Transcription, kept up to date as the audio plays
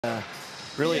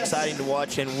Really exciting to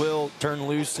watch, and will turn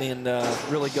loose and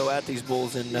really go at these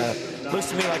bulls. And looks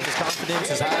to me like his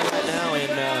confidence is high right now.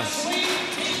 And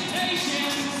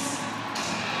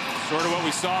sort of what we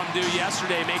saw him do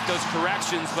yesterday, make those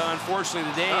corrections, but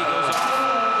unfortunately the day goes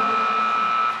off.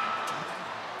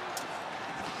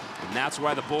 And that's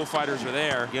why the bullfighters are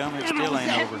there. It still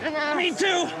ain't over. Me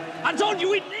too. I told you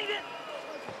we'd need it.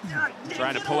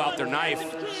 Trying to pull out their knife.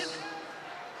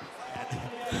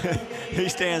 He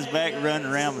stands back running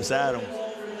around beside him.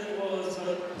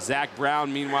 Zack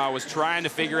Brown, meanwhile, was trying to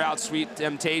figure out Sweet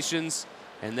Temptations,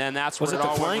 and then that's where it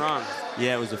all went wrong.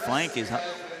 Yeah, it was a flank.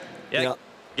 Yeah.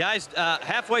 Guys,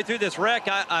 halfway through this wreck,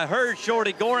 I heard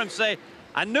Shorty Gorham say,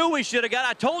 I knew we should have got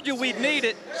it. I told you we'd need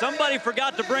it. Somebody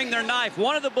forgot to bring their knife.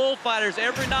 One of the bullfighters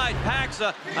every night packs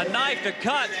a knife to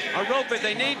cut a rope if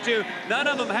they need to. None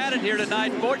of them had it here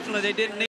tonight. Fortunately, they didn't need